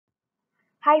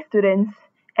Hi students,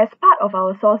 as part of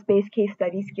our source-based case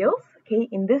study skills,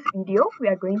 in this video we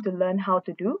are going to learn how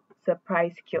to do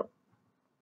surprise kill.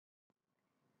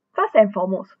 First and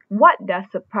foremost, what does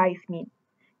surprise mean?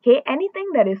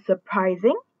 Anything that is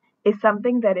surprising is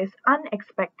something that is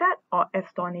unexpected or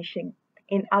astonishing.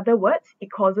 In other words,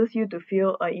 it causes you to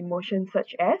feel an emotion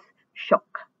such as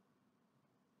shock.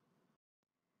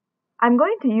 I'm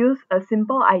going to use a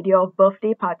simple idea of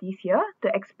birthday parties here to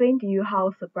explain to you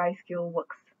how surprise kill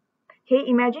works.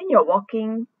 Imagine you're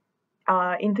walking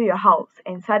into your house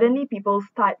and suddenly people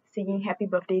start singing happy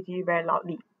birthday to you very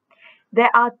loudly. There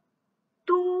are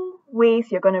two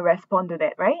ways you're going to respond to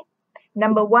that, right?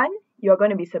 Number one, you're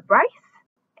going to be surprised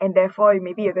and therefore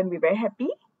maybe you're going to be very happy.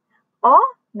 Or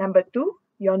number two,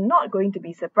 you're not going to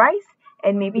be surprised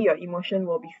and maybe your emotion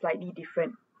will be slightly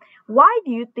different. Why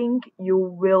do you think you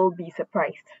will be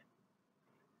surprised?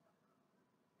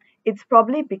 It's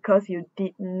probably because you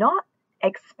did not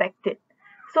expect it.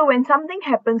 So when something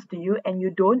happens to you and you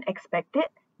don't expect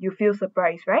it, you feel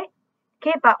surprised, right?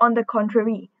 But on the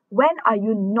contrary, when are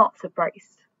you not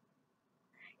surprised?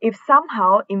 If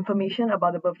somehow information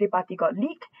about the birthday party got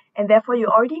leaked and therefore you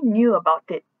already knew about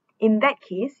it, in that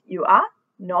case, you are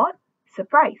not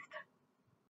surprised.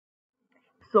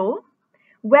 So,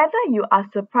 whether you are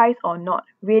surprised or not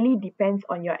really depends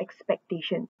on your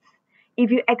expectations. If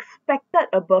you expected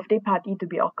a birthday party to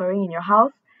be occurring in your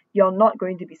house, you're not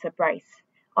going to be surprised.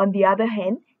 On the other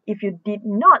hand, if you did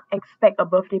not expect a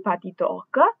birthday party to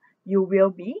occur, you will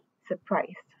be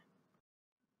surprised.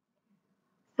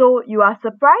 So you are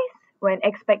surprised when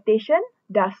expectation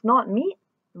does not meet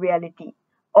reality,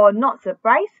 or not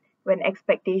surprised when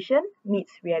expectation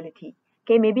meets reality.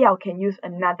 Maybe I can use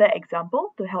another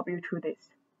example to help you through this.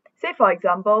 Say for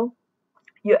example,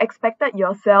 you expected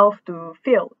yourself to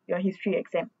fail your history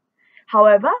exam.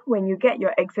 However, when you get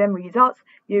your exam results,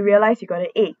 you realize you got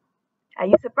an A. Are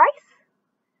you surprised?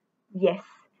 Yes,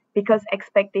 because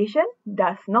expectation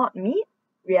does not meet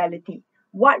reality.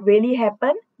 What really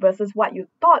happened versus what you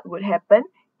thought would happen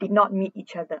did not meet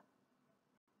each other.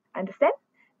 Understand?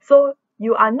 So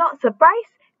you are not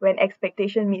surprised when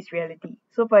expectation meets reality.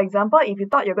 So for example, if you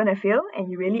thought you're going to fail and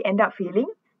you really end up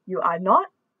failing, you are not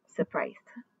surprised.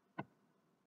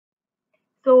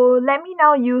 So let me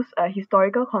now use a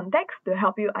historical context to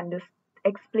help you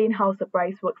explain how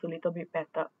surprise works a little bit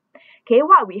better.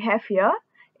 What we have here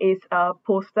is a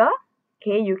poster.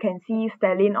 You can see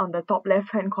Stalin on the top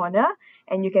left hand corner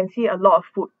and you can see a lot of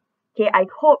food. I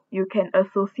hope you can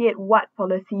associate what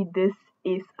policy this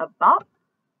is about.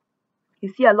 You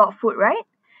see a lot of food, right?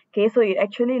 So it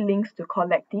actually links to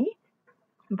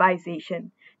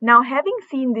collectivization. Now, having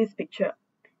seen this picture,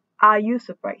 are you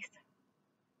surprised?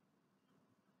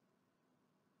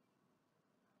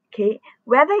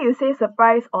 Whether you say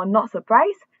surprise or not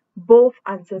surprised, both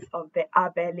answers are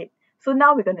valid. So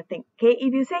now we're going to think,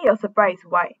 if you say you're surprised,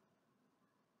 why?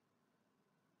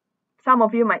 Some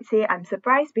of you might say, I'm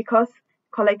surprised because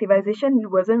collectivization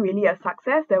wasn't really a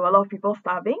success. There were a lot of people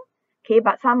starving.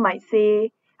 But some might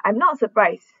say, I'm not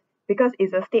surprised because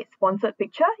it's a state-sponsored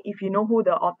picture. If you know who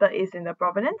the author is in the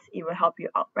provenance, it will help you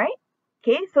out, right?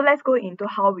 So let's go into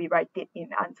how we write it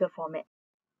in answer format.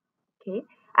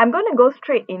 I'm going to go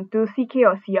straight into CK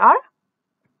or CR.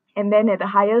 And then at the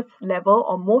highest level,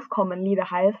 or most commonly the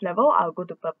highest level, I'll go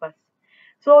to purpose.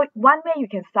 So one way you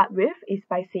can start with is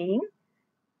by saying,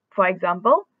 for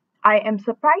example, I am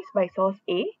surprised by source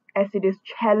A as it is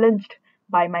challenged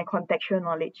by my contextual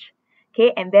knowledge.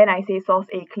 And then I say source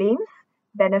A claims,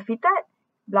 benefited,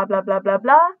 blah, blah, blah, blah,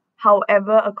 blah.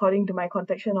 However, according to my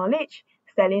contextual knowledge,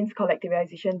 Stalin's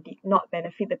collectivization did not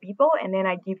benefit the people, and then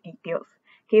I give details.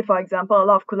 For example, a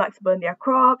lot of kulaks burned their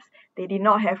crops, they did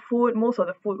not have food, most of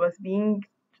the food was being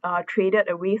traded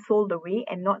away, sold away,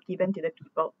 and not given to the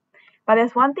people. But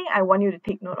there's one thing I want you to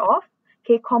take note of.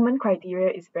 Common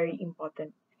criteria is very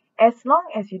important. As long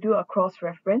as you do a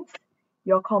cross-reference,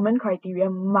 your common criteria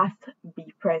must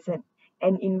be present.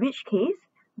 And in which case,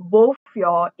 both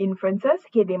your inferences,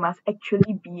 they must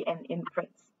actually be an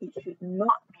inference. It should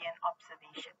not be an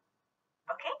observation.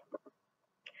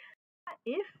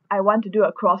 If I want to do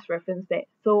a cross-reference there,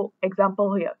 so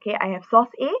example here, I have source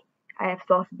A, I have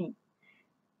source B.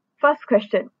 First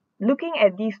question, looking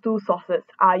at these two sources,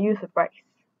 are you surprised?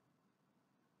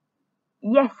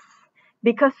 Yes,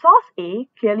 because source A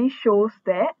clearly shows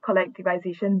that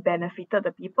collectivization benefited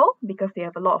the people because they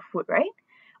have a lot of food, right?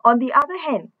 On the other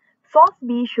hand, source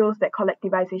B shows that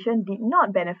collectivization did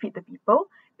not benefit the people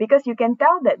because you can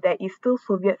tell that there is still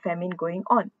Soviet famine going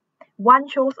on. One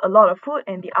shows a lot of food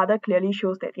and the other clearly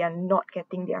shows that they are not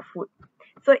getting their food.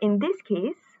 So in this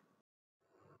case,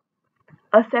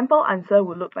 a sample answer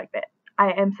would look like that.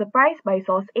 I am surprised by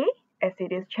source A as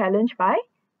it is challenged by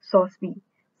source B.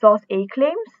 Source A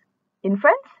claims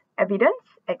inference, evidence,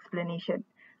 explanation.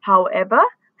 However,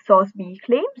 source B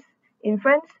claims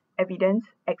inference, evidence,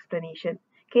 explanation.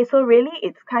 Okay, so really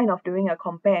it's kind of doing a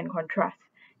compare and contrast.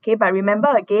 Okay, but remember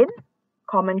again,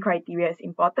 common criteria is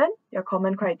important. Your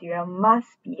common criteria must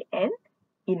be an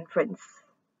inference.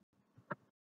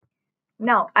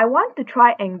 Now, I want to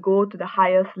try and go to the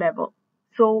highest level.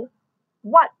 So,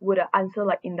 what would an answer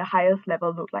like in the highest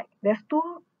level look like? There's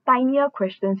two tinier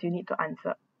questions you need to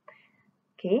answer.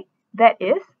 Okay, that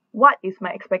is, what is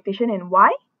my expectation and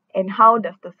why? And how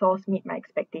does the source meet my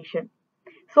expectation?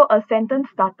 So, a sentence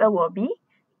starter will be,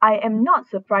 I am not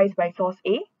surprised by source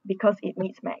A because it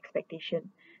meets my expectation.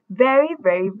 Very,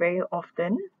 very, very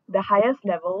often, the highest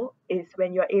level is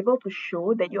when you're able to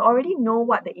show that you already know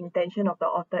what the intention of the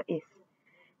author is.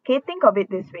 Okay, think of it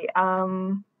this way.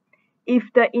 If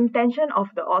the intention of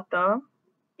the author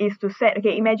is to set,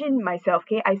 okay, imagine myself,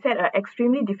 okay, I set an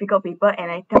extremely difficult paper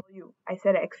and I tell you, I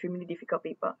set an extremely difficult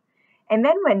paper. And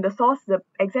then when the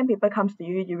exam paper comes to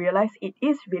you, you realize it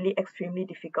is really extremely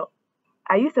difficult.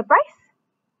 Are you surprised?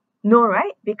 No,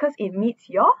 right? Because it meets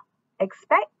your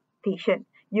expectation.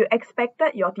 You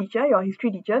expected your teacher, your history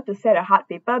teacher, to set a hard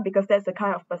paper because that's the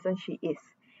kind of person she is.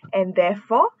 And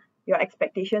therefore, your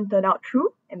expectation turned out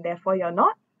true, and therefore you're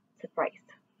not surprised.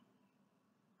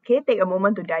 Okay, take a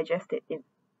moment to digest it in.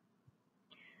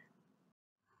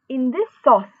 In this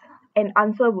source, an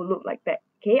answer will look like that.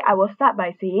 Okay, I will start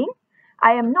by saying,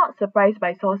 I am not surprised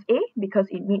by source A because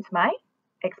it meets my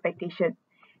expectation.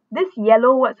 This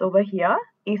yellow words over here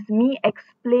is me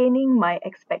explaining my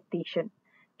expectation.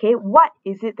 Okay, what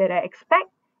is it that I expect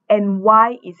and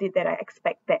why is it that I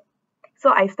expect that?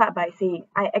 So I start by saying,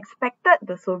 I expected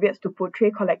the Soviets to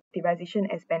portray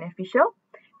collectivization as beneficial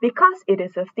because it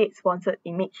is a state-sponsored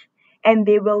image and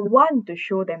they will want to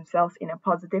show themselves in a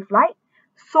positive light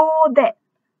so that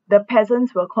the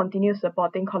peasants will continue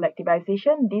supporting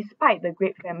collectivization despite the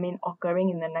Great Famine occurring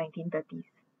in the 1930s.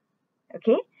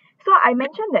 Okay, so I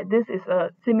mentioned that this is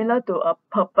similar to a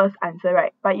purpose answer,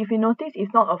 right? But if you notice,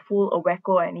 it's not a full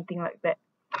Aweko or anything like that.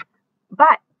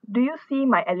 But do you see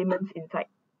my elements inside?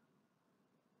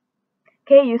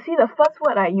 Okay, you see the first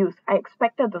word I use, I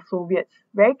expected the Soviets.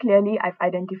 Very clearly, I've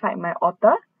identified my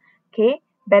author. Okay,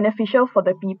 beneficial for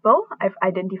the people. I've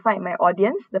identified my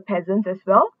audience, the peasants as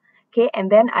well. Okay,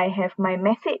 and then I have my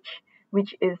message,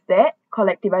 which is that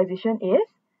collectivization is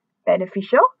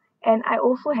beneficial. And I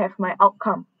also have my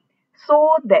outcome,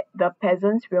 so that the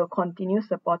peasants will continue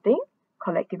supporting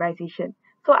collectivization.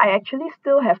 So I actually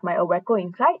still have my Aweko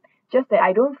inside, just that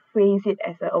I don't phrase it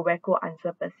as a Aweko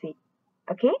answer per se.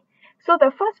 Okay? So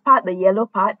the first part, the yellow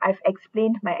part, I've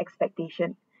explained my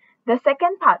expectation. The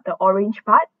second part, the orange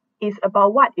part, is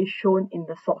about what is shown in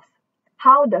the source.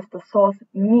 How does the source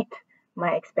meet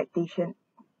my expectation?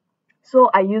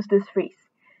 So I use this phrase.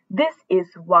 This is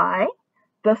why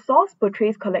the source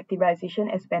portrays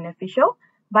collectivization as beneficial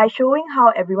by showing how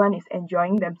everyone is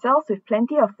enjoying themselves with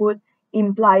plenty of food,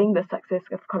 implying the success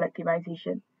of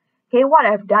collectivization. Okay, what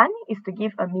I've done is to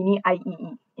give a mini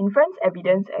IEE, inference,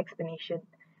 evidence, explanation.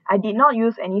 I did not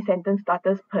use any sentence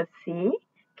starters per se,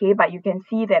 okay, but you can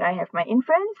see that I have my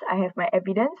inference, I have my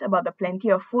evidence about the plenty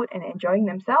of food and enjoying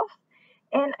themselves,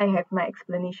 and I have my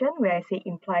explanation where I say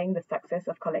implying the success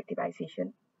of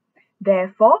collectivization.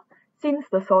 Therefore, since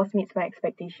the source meets my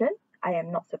expectation, I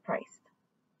am not surprised.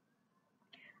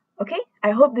 Okay, I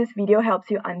hope this video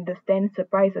helps you understand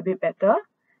surprise a bit better.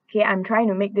 Okay, I'm trying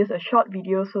to make this a short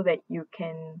video so that you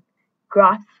can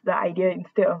grasp the idea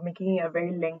instead of making it a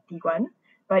very lengthy one.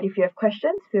 But if you have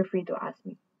questions, feel free to ask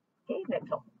me. Okay,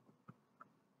 that's all.